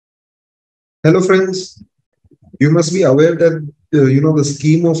Hello, friends. You must be aware that the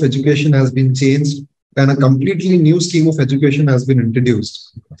scheme of education has been changed and a completely new scheme of education has been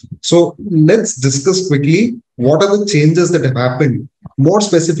introduced. So let's discuss quickly what are the changes that have happened, more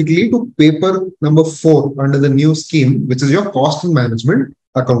specifically to paper number 4 under the new scheme, which is your cost and management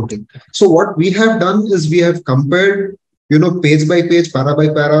accounting. So what we have done is we have compared, page by page, para by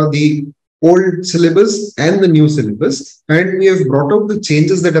para, the old syllabus and the new syllabus, and we have brought out the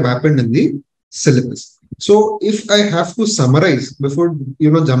changes that have happened in the syllabus. So if I have to summarize before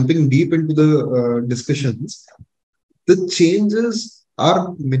jumping deep into the discussions, the changes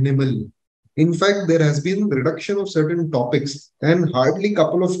are minimal. In fact, there has been reduction of certain topics, and hardly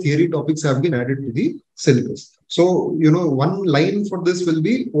couple of theory topics have been added to the syllabus. So one line for this will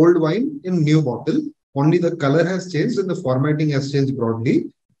be old wine in new bottle. Only the color has changed and the formatting has changed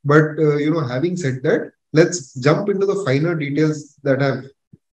broadly. But having said that, let's jump into the finer details that have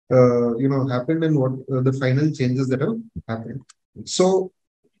happened and what the final changes that have happened. So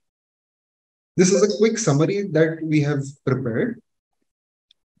this is a quick summary that we have prepared.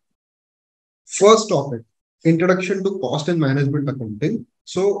 First topic, introduction to cost and management accounting.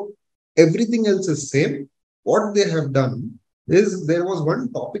 So everything else is same. What they have done is there was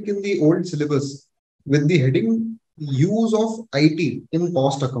one topic in the old syllabus with the heading use of IT in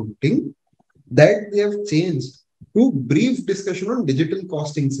cost accounting that they have changed to brief discussion on digital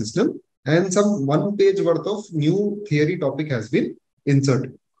costing system, and some one page worth of new theory topic has been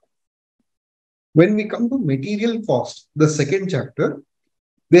inserted. When we come to material cost, the second chapter,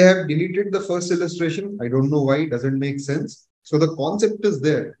 they have deleted the first illustration. I don't know why, it doesn't make sense. So the concept is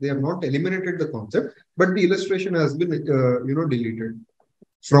there. They have not eliminated the concept, but the illustration has been deleted.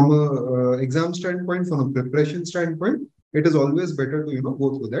 From a exam standpoint, from a preparation standpoint, it is always better to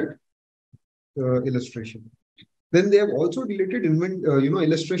go through that illustration. Then they have also deleted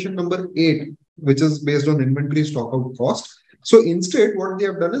illustration number 8, which is based on inventory stockout cost. So instead, what they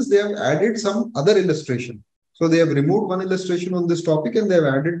have done is they have added some other illustration. So they have removed one illustration on this topic and they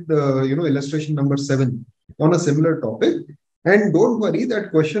have added illustration number 7 on a similar topic. And don't worry,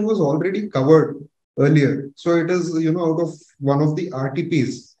 that question was already covered earlier. So it is out of one of the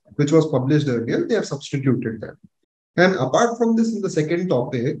RTPs which was published earlier. They have substituted that. And apart from this, in the second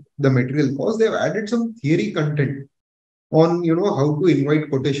topic, the material cost, they have added some theory content on how to invite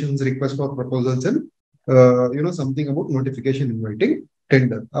quotations, request for proposals, and something about notification inviting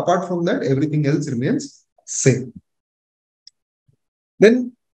tender. Apart from that, everything else remains same.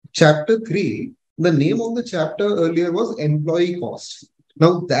 Then chapter 3, the name of the chapter earlier was employee cost.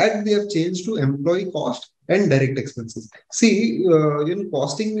 Now that they have changed to employee cost and direct expenses. See, in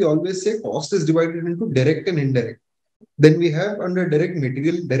costing, we always say cost is divided into direct and indirect. Then we have under direct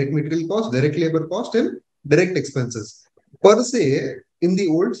material cost, direct labor cost, and direct expenses. Per se, in the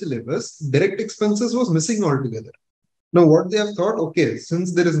old syllabus, direct expenses was missing altogether. Now, what they have thought, okay,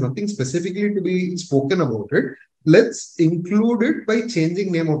 since there is nothing specifically to be spoken about it, let's include it by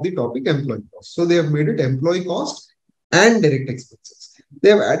changing name of the topic employee cost. So they have made it employee cost and direct expenses. They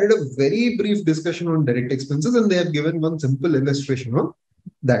have added a very brief discussion on direct expenses and they have given one simple illustration on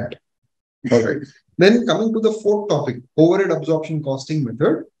that. All right. Then coming to the fourth topic, overhead absorption costing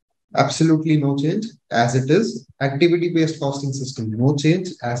method. Absolutely no change as it is. Activity-based costing system, no change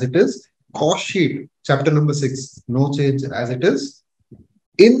as it is. Cost sheet, chapter number 6, no change as it is.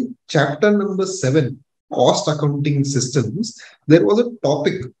 In chapter number 7, cost accounting systems, there was a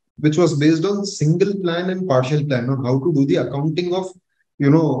topic which was based on single plan and partial plan on how to do the accounting of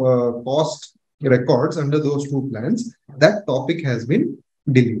cost records under those two plans. That topic has been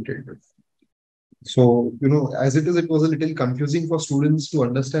deleted. So, as it is, it was a little confusing for students to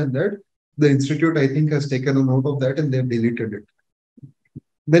understand that. The institute, I think, has taken a note of that and they've deleted it.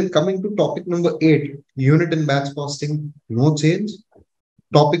 Then coming to topic number 8, unit and batch costing, no change.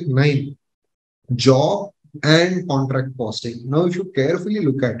 Topic 9, job and contract costing. Now, if you carefully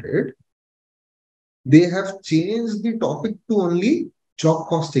look at it, they have changed the topic to only job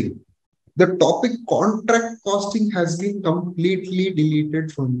costing. The topic contract costing has been completely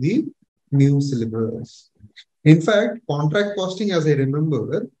deleted from the new syllabus. In fact, contract costing, as I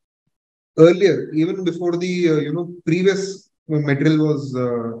remember, earlier, even before the previous material was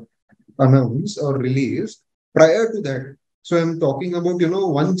announced or released, prior to that, so I'm talking about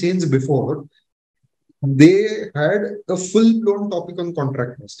one change before, they had a full-blown topic on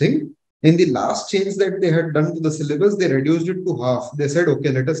contract costing. In the last change that they had done to the syllabus, they reduced it to half. They said, okay,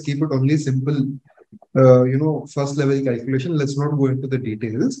 let us keep it only simple, first level calculation. Let's not go into the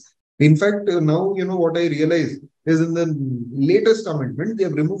details. In fact, now, what I realize is in the latest amendment, they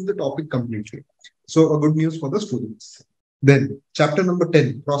have removed the topic completely. So a good news for the students. Then chapter number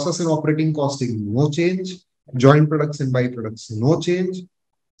 10, process and operating costing, no change. Joint products and byproducts, no change.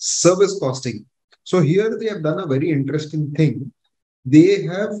 Service costing. So here they have done a very interesting thing. They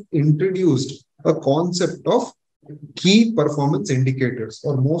have introduced a concept of key performance indicators,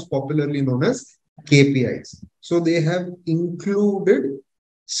 or most popularly known as KPIs. So they have included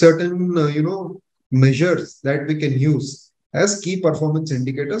certain, measures that we can use as key performance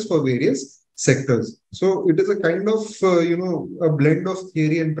indicators for various sectors. So it is a kind of, a blend of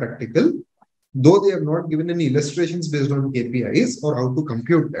theory and practical, though they have not given any illustrations based on KPIs or how to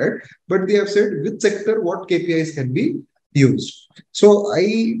compute that, but they have said which sector, what KPIs can be used. So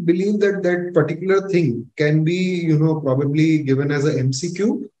I believe that that particular thing can be, probably given as a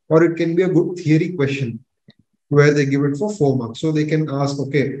MCQ, or it can be a good theory question where they give it for 4 marks. So they can ask,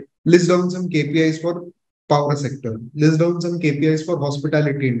 okay, list down some KPIs for power sector, list down some KPIs for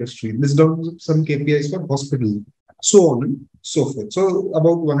hospitality industry, list down some KPIs for hospital, so on and so forth. So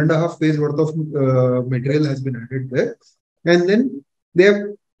about 1.5 page worth of material has been added there. And then they have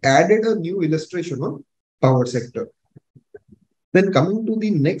added a new illustration on power sector. Then coming to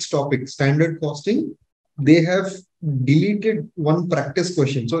the next topic, standard costing, they have deleted one practice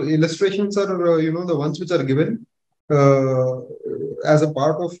question. So illustrations are, the ones which are given uh, as a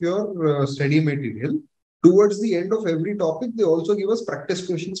part of your study material. Towards the end of every topic, they also give us practice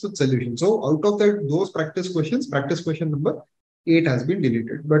questions with solutions. So out of that, those practice questions, practice question number 8 has been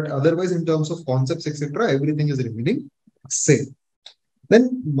deleted. But otherwise, in terms of concepts, etc., everything is remaining same.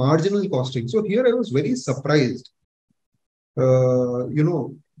 Then marginal costing. So here I was very surprised.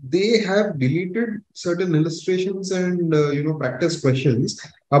 They have deleted certain illustrations and, practice questions.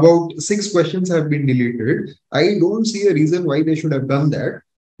 About 6 questions have been deleted. I don't see a reason why they should have done that,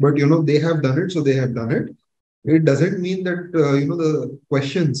 but, they have done it, so they have done it. It doesn't mean that, the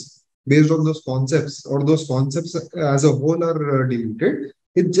questions based on those concepts or those concepts as a whole are deleted.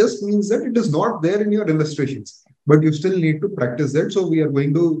 It just means that it is not there in your illustrations, but you still need to practice that. So we are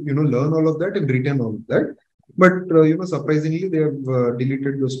going to, learn all of that and retain all of that. But surprisingly, they have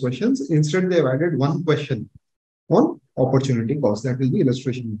deleted those questions. Instead, they have added one question on opportunity cost. That will be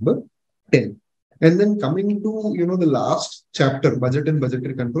illustration number 10. And then coming to the last chapter, budget and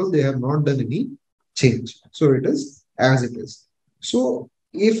budgetary control, they have not done any change. So it is as it is. So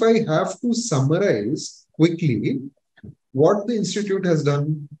if I have to summarize quickly what the institute has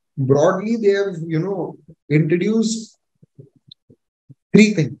done, broadly they have introduced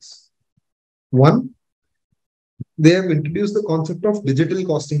 3 things. One, they have introduced the concept of digital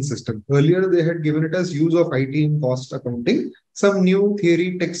costing system. Earlier, they had given it as use of IT in cost accounting. Some new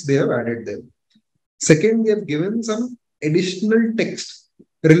theory text they have added there. Second, they have given some additional text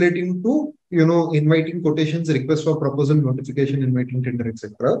relating to, inviting quotations, request for proposal, notification, inviting tender,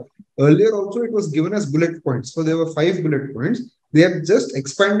 etc. Earlier also, it was given as bullet points. So there were 5 bullet points. They have just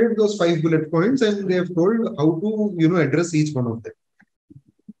expanded those 5 bullet points and they have told how to, address each one of them.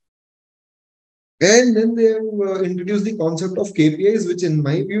 And then they have introduced the concept of KPIs, which in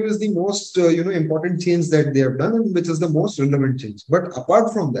my view is the most important change that they have done, and which is the most relevant change. But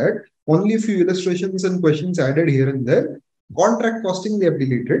apart from that, only a few illustrations and questions added here and there. Contract costing they have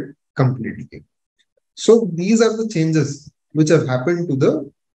deleted completely. So these are the changes which have happened to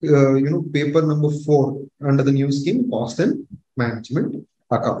the paper number 4 under the new scheme, cost and management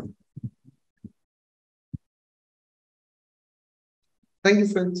account. Thank you,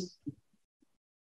 friends.